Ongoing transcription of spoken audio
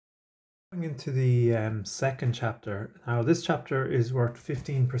going into the second chapter. Now, this chapter is worth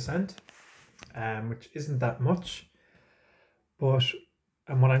 15%, which isn't that much. But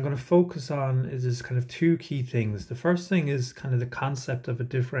what I'm going to focus on is kind of two key things. The first thing is kind of the concept of a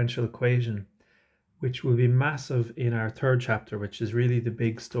differential equation, which will be massive in our third chapter, which is really the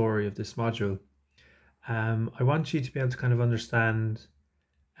big story of this module. I want you to be able to kind of understand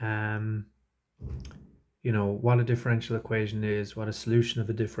what a differential equation is, what a solution of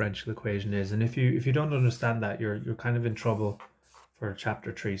a differential equation is. And if you don't understand that, you're kind of in trouble for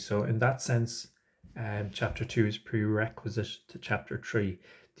chapter 3. So in that sense, chapter 2 is prerequisite to chapter 3.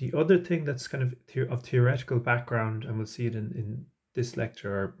 The other thing that's kind of theoretical background, and we'll see it in this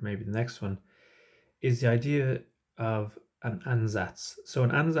lecture or maybe the next one, is the idea of an ansatz. So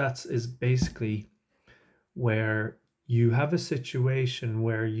an ansatz is basically where you have a situation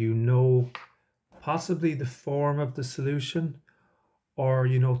where you know possibly the form of the solution, or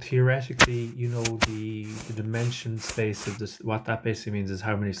theoretically the dimension space of this. What that basically means is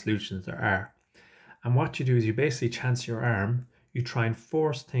how many solutions there are. And what you do is you basically chance your arm, you try and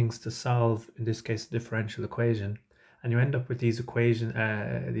force things to solve, in this case, a differential equation, and you end up with these equations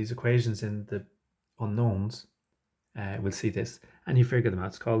in the unknowns. We'll see this, and you figure them out.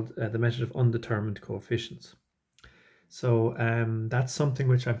 It's called the method of undetermined coefficients. So that's something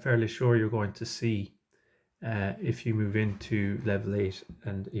which I'm fairly sure you're going to see if you move into level 8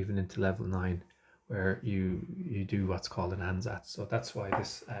 and even into level 9, where you do what's called an ansatz. So that's why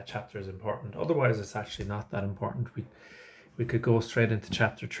this chapter is important. Otherwise, it's actually not that important. We could go straight into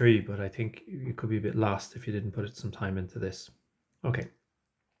chapter 3, but I think you could be a bit lost if you didn't put some time into this. Okay.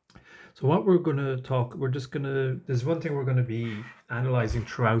 So what we're going to talk, there's one thing we're going to be analyzing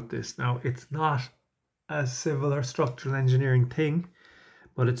throughout this. Now, it's not a civil or structural engineering thing,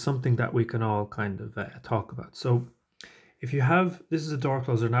 but it's something that we can all kind of talk about. So if you have, this is a door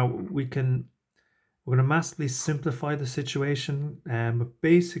closer. Now we're going to massively simplify the situation. But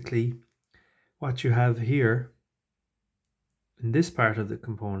basically what you have here in this part of the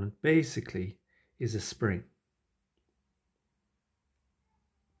component basically is a spring.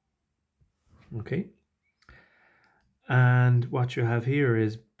 Okay. And what you have here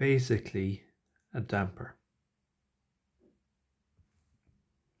is basically a damper.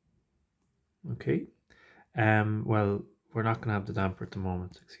 Okay. Well, we're not going to have the damper at the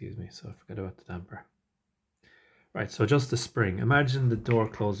moment, excuse me, so forget about the damper. Right, so just the spring. Imagine the door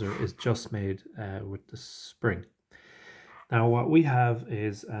closer is just made with the spring. Now what we have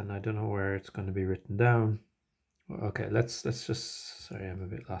is, and I don't know where it's going to be written down. Okay, let's just, sorry, I'm a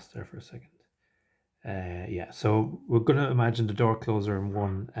bit lost there for a second. Yeah, so we're going to imagine the door closer in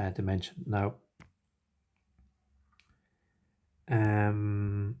one dimension. Now,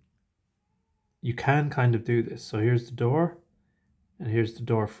 you can kind of do this. So here's the door, and here's the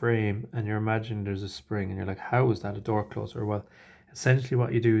door frame, and you're imagining there's a spring, and you're like, how is that a door closer? Well, essentially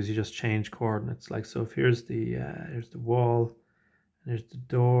what you do is you just change coordinates. Like, so if here's the wall, and here's the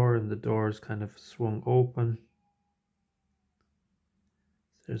door, and the door is kind of swung open.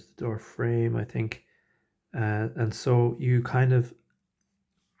 There's the door frame, I think. And so you kind of,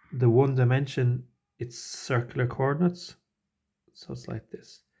 the one dimension, it's circular coordinates. So it's like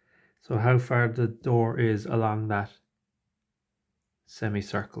this. So how far the door is along that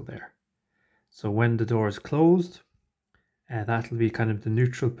semicircle there. So when the door is closed, that'll be kind of the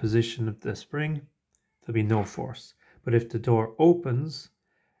neutral position of the spring. There'll be no force. But if the door opens,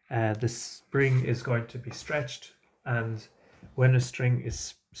 the spring is going to be stretched, and when a string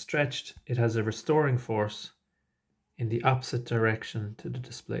is stretched, it has a restoring force in the opposite direction to the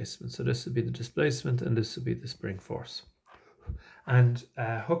displacement. So this would be the displacement, and this would be the spring force. And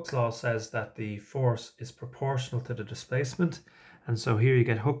Hooke's law says that the force is proportional to the displacement. And so here you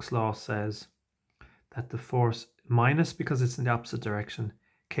get Hooke's law says that the force minus, because it's in the opposite direction,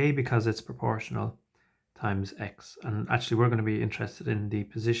 k because it's proportional, times x. And actually we're going to be interested in the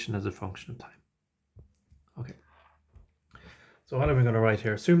position as a function of time. Okay. So what are we going to write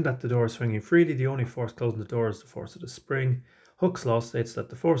here? Assume that the door is swinging freely. The only force closing the door is the force of the spring. Hooke's law states that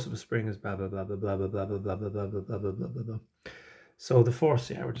the force of a spring is blah blah blah blah blah blah blah blah blah blah blah blah blah blah blah blah. So the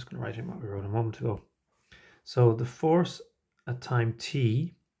force, yeah, we're just going to write in what we wrote a moment ago. So the force at time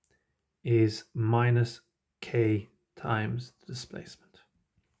t is minus k times the displacement.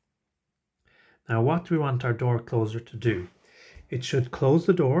 Now what do we want our door closer to do? It should close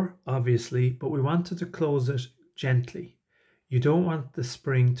the door, obviously, but we want it to close it gently. You don't want the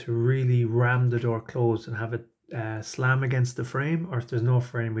spring to really ram the door closed and have it slam against the frame, or if there's no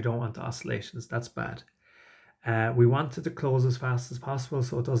frame, we don't want the oscillations. That's bad. We want it to close as fast as possible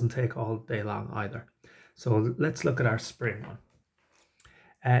so it doesn't take all day long either. So let's look at our spring one.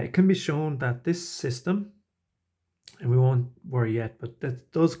 It can be shown that this system, and we won't worry yet, but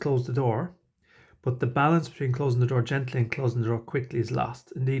that does close the door, but the balance between closing the door gently and closing the door quickly is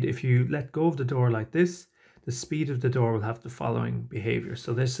lost. Indeed, if you let go of the door like this, the speed of the door will have the following behavior.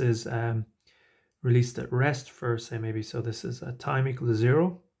 So this is released at rest for, say, maybe, so this is a time equal to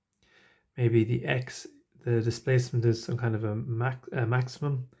 0. Maybe the displacement is some kind of a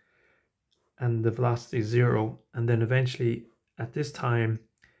maximum, and the velocity is 0. And then eventually at this time,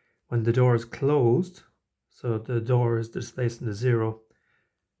 when the door is closed, so the door is displaced into 0,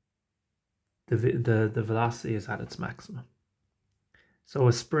 the velocity is at its maximum. So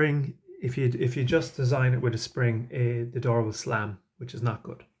a spring, if you just design it with a spring, the door will slam, which is not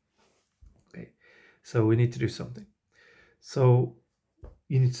good. Okay, so we need to do something. So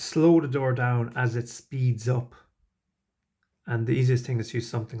you need to slow the door down as it speeds up. And the easiest thing is to use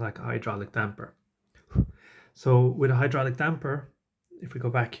something like a hydraulic damper. So with a hydraulic damper, if we go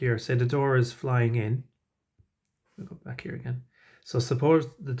back here, say the door is flying in. We'll go back here again. So suppose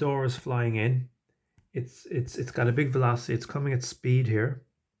the door is flying in. It's got a big velocity. It's coming at speed here.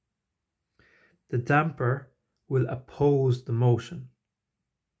 The damper will oppose the motion.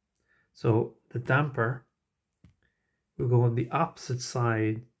 So the damper will go on the opposite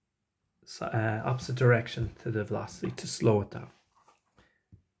side, opposite direction to the velocity to slow it down.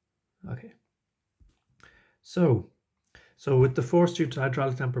 Okay. So with the force due to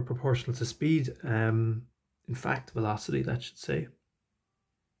hydraulic damper proportional to speed, in fact velocity, that should say,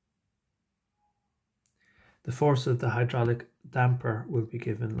 the force of the hydraulic damper will be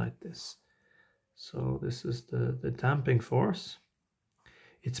given like this. So this is the damping force.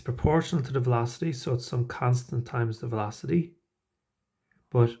 It's proportional to the velocity, so it's some constant times the velocity.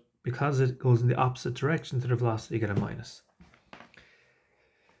 But because it goes in the opposite direction to the velocity, you get a minus.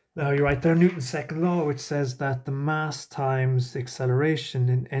 Now you write down Newton's second law, which says that the mass times the acceleration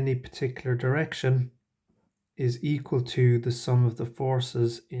in any particular direction is equal to the sum of the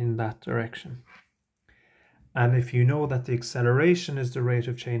forces in that direction. And if you know that the acceleration is the rate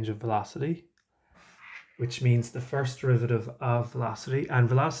of change of velocity, which means the first derivative of velocity, and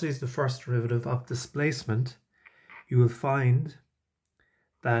velocity is the first derivative of displacement, you will find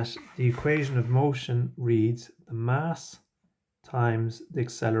that the equation of motion reads the mass times the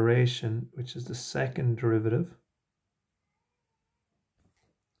acceleration, which is the second derivative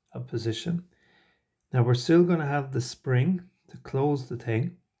of position. Now we're still going to have the spring to close the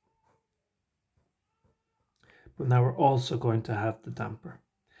thing, but now we're also going to have the damper.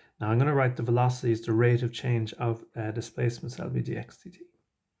 Now I'm going to write the velocity as the rate of change of displacement LV dx dt.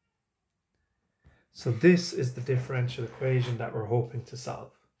 So this is the differential equation that we're hoping to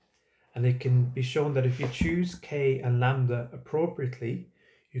solve. And it can be shown that if you choose k and lambda appropriately,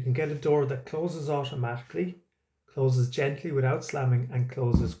 you can get a door that closes automatically, closes gently without slamming, and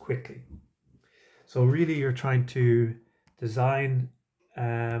closes quickly. So really you're trying to design,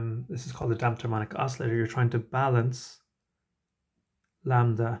 this is called a damped harmonic oscillator, you're trying to balance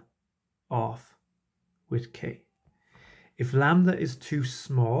lambda off with k. If lambda is too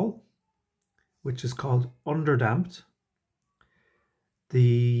small, which is called underdamped,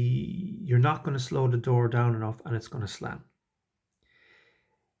 you're not going to slow the door down enough and it's going to slam.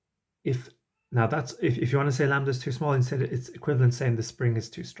 If you want to say lambda is too small, instead it's equivalent saying the spring is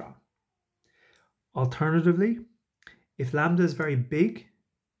too strong. Alternatively, if lambda is very big,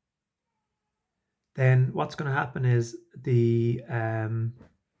 then what's going to happen is if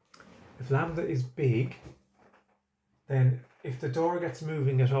lambda is big, then if the door gets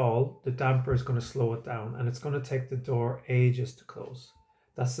moving at all, the damper is going to slow it down and it's going to take the door ages to close.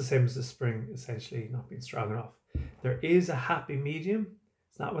 That's the same as the spring essentially not being strong enough. There is a happy medium.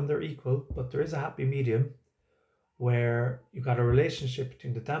 It's not when they're equal, but there is a happy medium where you've got a relationship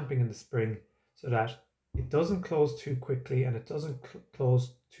between the damping and the spring so that it doesn't close too quickly and it doesn't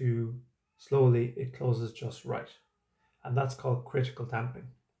close too slowly. It closes just right. And that's called critical damping.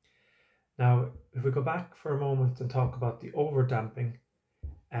 Now, if we go back for a moment and talk about the over damping,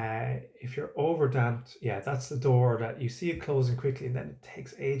 if you're over damped, yeah, that's the door that you see it closing quickly and then it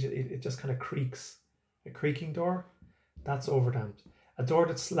takes ages. It just kind of creaks. A creaking door, that's over damped. A door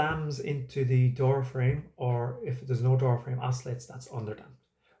that slams into the door frame, or if there's no door frame, oscillates, that's under damped.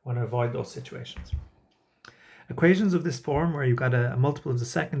 I want to avoid those situations. Equations of this form, where you've got a multiple of the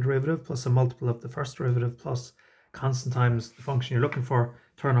second derivative plus a multiple of the first derivative plus constant times the function you're looking for,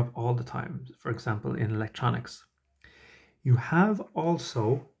 turn up all the time, for example, in electronics. You have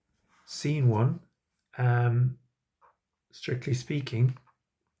also seen one, strictly speaking,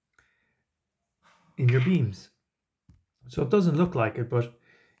 in your beams. So it doesn't look like it, but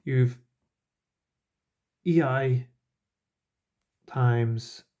you've EI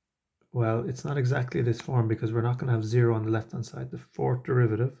times, well, it's not exactly this form because we're not going to have 0 on the left-hand side. The fourth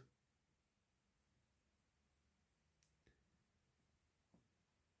derivative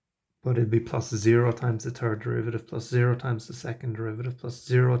but it'd be plus 0 times the third derivative, plus 0 times the second derivative, plus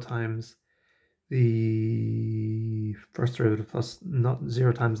 0 times the first derivative, plus not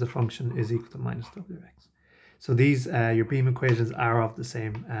 0 times the function is equal to minus w of x. So these, your beam equations are of the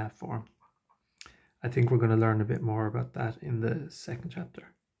same form. I think we're going to learn a bit more about that in the second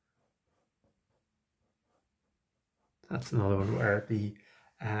chapter. That's another one where the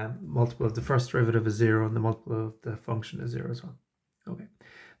multiple of the first derivative is 0 and the multiple of the function is 0 as well. Okay.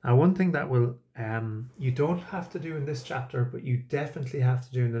 Now, one thing that will you don't have to do in this chapter, but you definitely have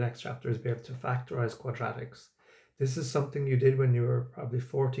to do in the next chapter is be able to factorize quadratics. This is something you did when you were probably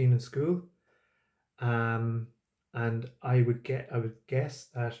 14 in school. And I would guess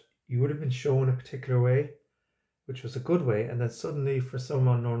that you would have been shown a particular way, which was a good way, and then suddenly, for some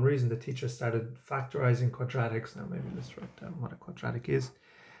unknown reason, the teacher started factorizing quadratics. Now, maybe let's write down what a quadratic is.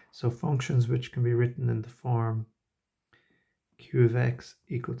 So functions which can be written in the form q of x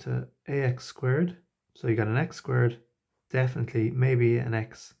equal to ax squared. So you got an x squared, definitely, maybe an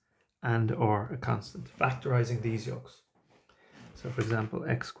x and or a constant. Factorizing these yolks. So for example,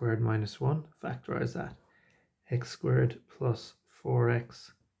 x squared minus 1, factorize that. X squared plus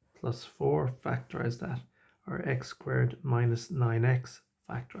 4x plus 4, factorize that. Or x squared minus 9x,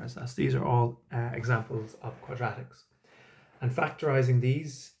 factorize that. So these are all examples of quadratics. And factorizing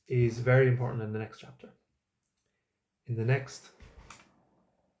these is very important in the next chapter. In the next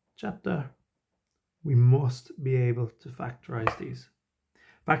chapter, we must be able to factorize these.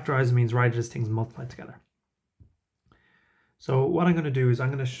 Factorize means write it as things multiplied together. So what I'm going to do is I'm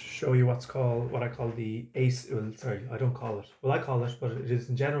going to show you what I call the AC, well, sorry, I don't call it, well I call it, but it is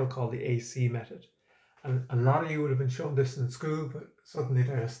in general called the AC method. And a lot of you would have been shown this in school, but suddenly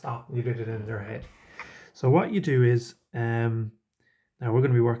they're stopped and you did it in their head. So what you do is, now we're going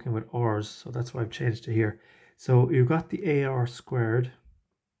to be working with R's, so that's why I've changed it here. So you've got the AR squared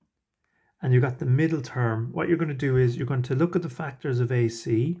and you've got the middle term. What you're going to do is you're going to look at the factors of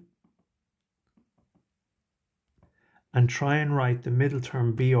AC and try and write the middle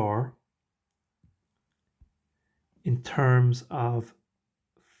term BR in terms of,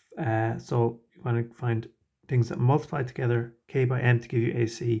 so you want to find things that multiply together, K by M to give you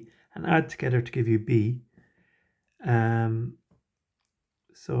AC, and add together to give you B.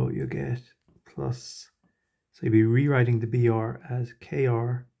 So you get plus, so you'll be rewriting the BR as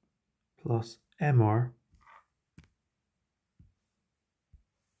KR plus MR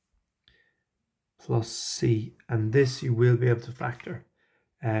plus C, and this you will be able to factor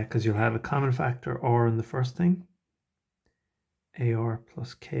because you'll have a common factor R in the first thing, AR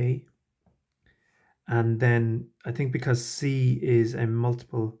plus K, and then I think because C is a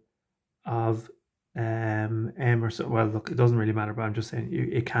multiple of M or so, well look, it doesn't really matter, but I'm just saying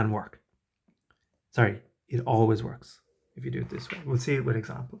it can work. Sorry, it always works if you do it this way. We'll see it with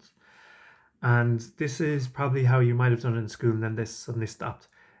examples. And this is probably how you might have done it in school and then this suddenly stopped.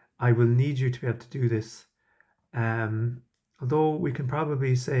 I will need you to be able to do this. Although we can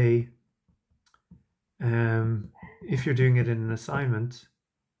probably say, if you're doing it in an assignment,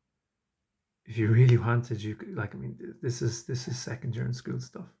 if you really wanted, you could, like, I mean, this is second year in school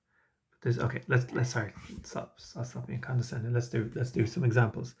stuff. But this, okay, let's sorry, stop being condescending. Let's do some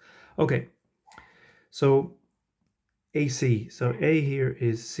examples. Okay, so AC, so A here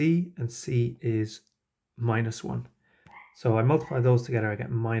is C and C is minus 1. So I multiply those together, I get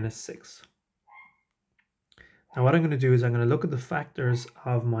minus 6. Now what I'm going to do is I'm going to look at the factors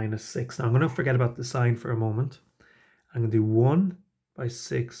of minus 6. Now I'm going to forget about the sign for a moment. I'm going to do 1 by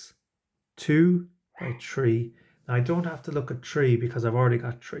 6, 2 by 3. Now I don't have to look at 3 because I've already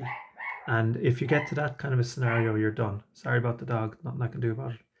got 3. And if you get to that kind of a scenario, you're done. Sorry about the dog, nothing I can do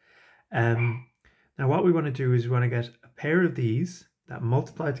about it. Now what we want to do is we want to get a pair of these that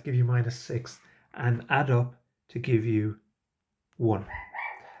multiply to give you minus 6 and add up to give you 1.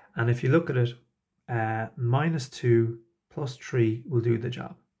 And if you look at it, minus 2 plus 3 will do the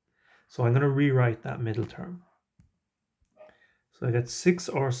job. So I'm going to rewrite that middle term. So I get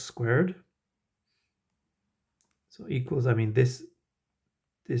 6r squared. So equals, I mean, this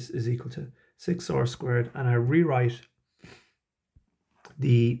is equal to 6r squared, and I rewrite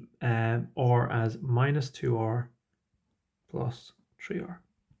the r as minus 2r plus 3r.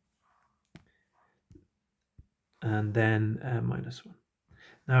 And then minus 1.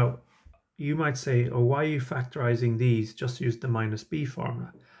 Now, you might say, oh, why are you factorizing these? Just use the minus b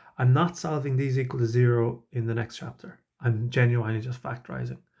formula. I'm not solving these equal to 0 in the next chapter. I'm genuinely just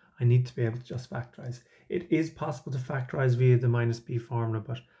factorizing. I need to be able to just factorize. It is possible to factorize via the minus b formula,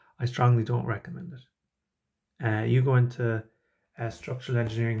 but I strongly don't recommend it. You go into structural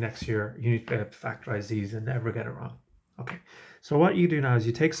engineering next year, you need to be able to factorize these and never get it wrong. Okay, so what you do now is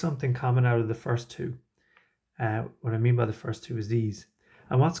you take something common out of the first two. What I mean by the first two is these.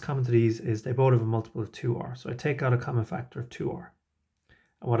 And what's common to these is they both have a multiple of 2r. So I take out a common factor of 2r.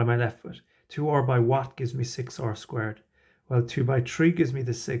 And what am I left with? 2r by what gives me 6r squared? Well, 2 by 3 gives me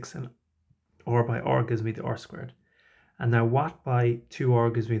the 6, and r by r gives me the r squared. And now what by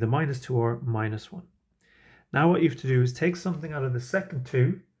 2r gives me the minus 2r minus 1. Now what you have to do is take something out of the second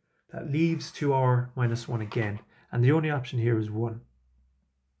two that leaves 2r minus 1 again. And the only option here is 1.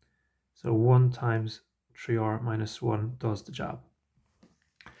 So 1 times 3r minus 1 does the job.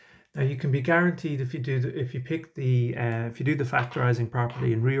 Now you can be guaranteed if you do the factorizing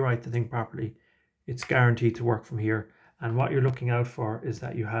properly and rewrite the thing properly, it's guaranteed to work from here. And what you're looking out for is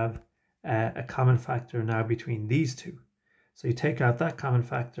that you have a common factor now between these two. So you take out that common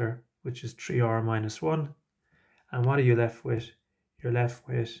factor, which is 3r minus 1, and what are you left with? You're left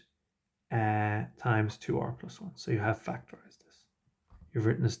with times 2r plus 1. So you have factorized this. You've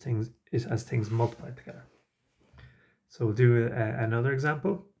written as things multiplied together. So we'll do another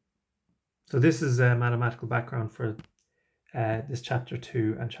example. So this is a mathematical background for this chapter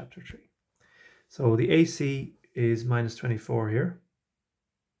 2 and chapter 3. So the AC is minus 24 here.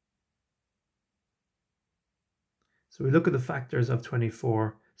 So we look at the factors of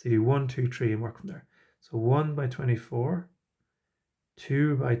 24. So you do 1, 2, 3 and work from there. So 1 by 24,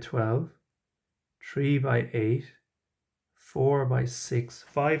 2 by 12, 3 by 8, 4 by 6.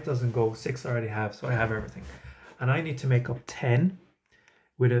 5 doesn't go, 6 I already have, so I have everything. And I need to make up 10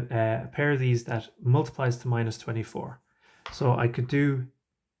 with a pair of these that multiplies to minus 24. So I could do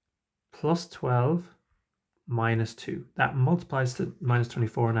plus 12 minus 2. That multiplies to minus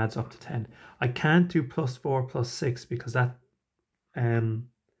 24 and adds up to 10. I can't do plus 4 plus 6 because that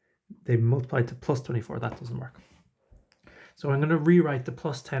they multiply to plus 24. That doesn't work. So I'm going to rewrite the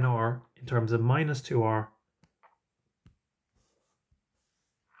plus 10r in terms of minus 2r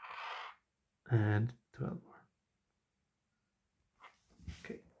and 12r.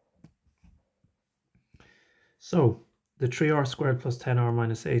 Okay. So the 3r squared plus 10r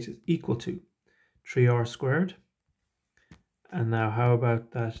minus 8 is equal to 3r squared. And now how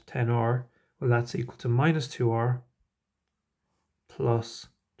about that 10r? Well, that's equal to minus 2r plus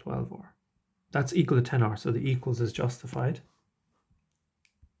 12r. That's equal to 10r, so the equals is justified.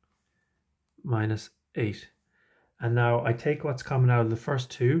 Minus 8. And now I take what's common out of the first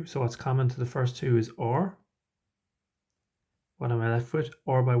two. So what's common to the first two is r. What am I left with?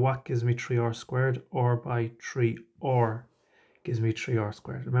 R by what gives me 3r squared? R by 3r gives me 3r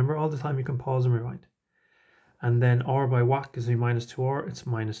squared. Remember, all the time you can pause and rewind. And then r by what gives me minus 2r? It's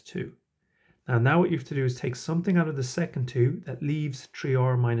minus 2. Now what you have to do is take something out of the second two that leaves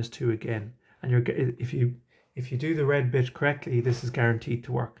 3r minus 2 again. And if you do the red bit correctly, this is guaranteed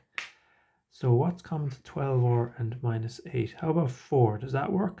to work. So what's common to 12r and minus 8? How about 4? Does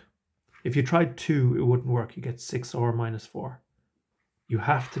that work? If you tried 2, it wouldn't work. You get 6r minus 4. You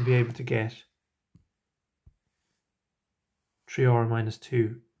have to be able to get 3r minus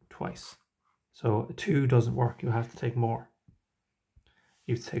 2 twice. So 2 doesn't work. You have to take more.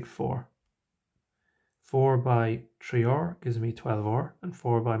 You have to take 4. 4 by 3r gives me 12r, and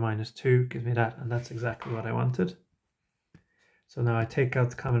 4 by minus 2 gives me that, and that's exactly what I wanted. So now I take out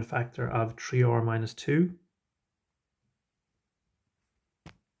the common factor of 3r minus 2.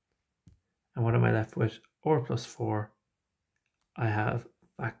 And what am I left with? R plus 4. I have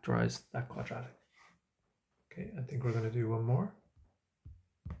factorized that quadratic. Okay, I think we're going to do one more.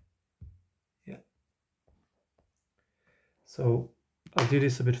 Yeah. So I'll do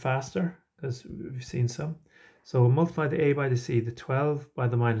this a bit faster because we've seen some. So we'll multiply the a by the c, the 12 by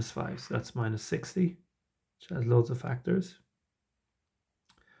the minus 5. So that's minus 60, which has loads of factors.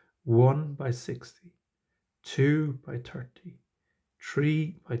 1 by 60, 2 by 30,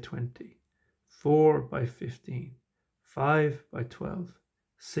 3 by 20, 4 by 15, 5 by 12,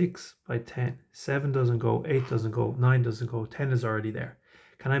 6 by 10, 7 doesn't go, 8 doesn't go, 9 doesn't go, 10 is already there.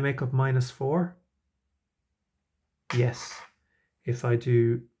 Can I make up minus 4? Yes. If I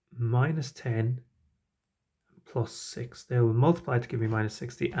do minus 10 plus 6, they will multiply to give me minus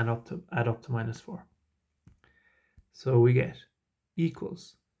 60 and add up to minus 4. So we get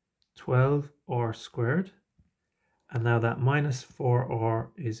equals 12r squared, and now that minus 4r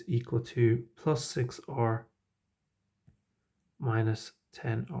is equal to plus 6r minus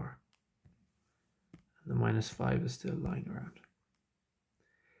 10r, and the minus 5 is still lying around.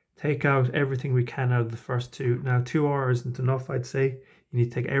 Take out everything we can out of the first two. Now 2r isn't enough, I'd say. You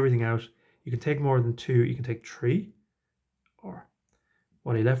need to take everything out. You can take more than 2. You can take 3. Or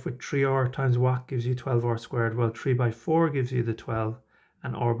what are you left with? 3r times what gives you 12r squared? Well, 3 by 4 gives you the 12,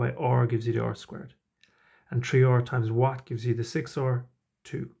 and r by r gives you the r squared. And 3r times what gives you the 6r?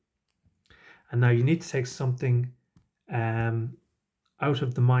 2. And now you need to take something out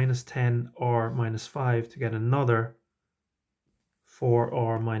of the minus 10 or minus 5 to get another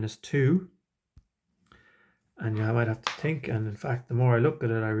 4r minus 2. And you might have to think, and in fact, the more I look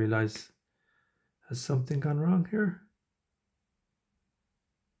at it, I realize, has something gone wrong here?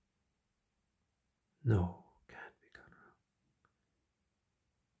 No, can't be gone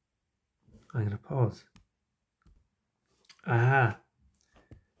wrong. I'm going to pause. Aha,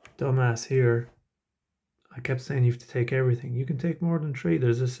 dumbass here. I kept saying you have to take everything. You can take more than 3.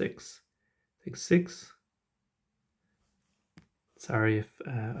 There's a 6. Take 6. Sorry if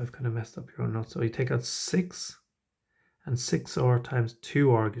I've kind of messed up your own notes. So you take out 6, and 6r times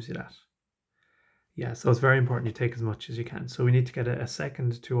 2r gives you that. Yeah, so it's very important you take as much as you can. So we need to get a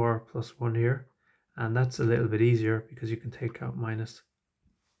second 2r plus 1 here. And that's a little bit easier because you can take out minus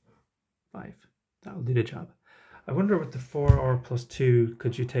 5. That will do the job. I wonder with the 4r plus 2,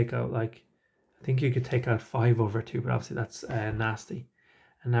 could you take out, like, I think you could take out 5 over 2, but obviously that's nasty.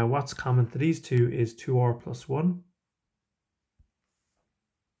 And now what's common to these two is 2r plus 1.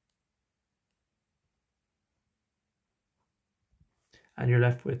 And you're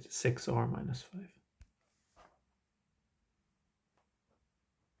left with 6r minus 5.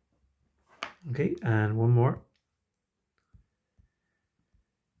 Okay, and one more.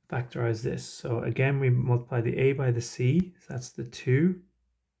 Factorize this. So again, we multiply the a by the c. So that's the 2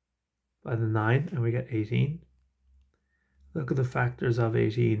 by the 9, and we get 18. Look at the factors of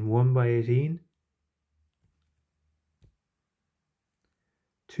 18. 1 by 18.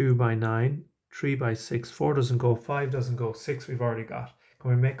 2 by 9. 3 by 6. 4 doesn't go. 5 doesn't go. 6 we've already got. Can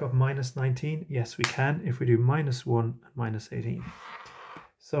we make up minus 19? Yes, we can if we do minus 1 and minus 18.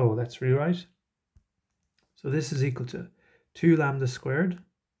 So let's rewrite. So this is equal to 2 lambda squared.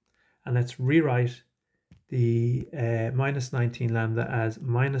 And let's rewrite the minus 19 lambda as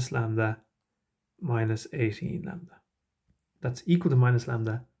minus lambda minus 18 lambda. That's equal to minus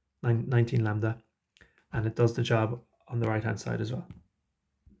lambda, 19 lambda. And it does the job on the right hand side as well.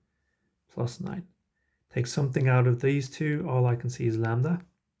 Plus 9. Take something out of these two. All I can see is lambda.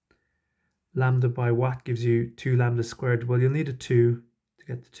 Lambda by what gives you 2 lambda squared? Well, you'll need a 2 to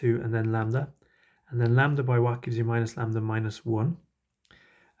get the 2, and then lambda. And then lambda by what gives you minus lambda minus 1.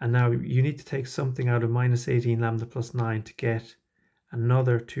 And now you need to take something out of minus 18 lambda plus 9 to get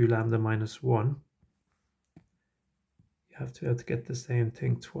another 2 lambda minus 1. You have to be able to get the same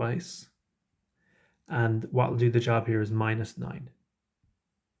thing twice. And what will do the job here is minus 9.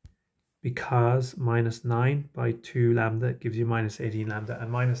 Because minus 9 by 2 lambda gives you minus 18 lambda,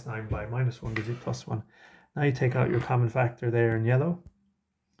 and minus 9 by minus 1 gives you plus 1. Now you take out your common factor there in yellow.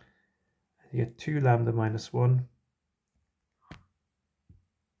 You get 2 lambda minus 1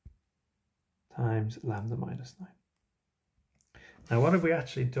 times lambda minus 9. Now what have we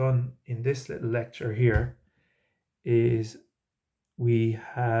actually done in this little lecture here is we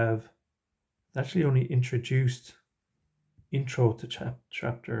have actually only introduced intro to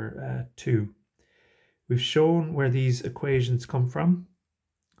chapter 2. We've shown where these equations come from.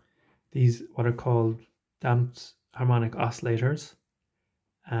 These what are called damped harmonic oscillators,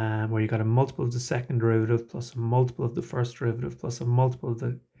 where you got a multiple of the second derivative plus a multiple of the first derivative plus a multiple of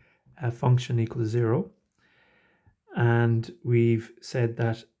the function equals 0. And we've said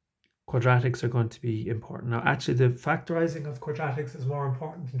that quadratics are going to be important. Now actually the factorizing of quadratics is more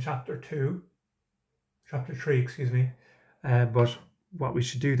important in chapter 3, excuse me. But what we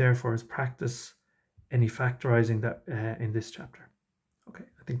should do therefore is practice any factorizing that in this chapter. Okay,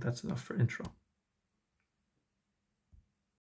 I think that's enough for intro.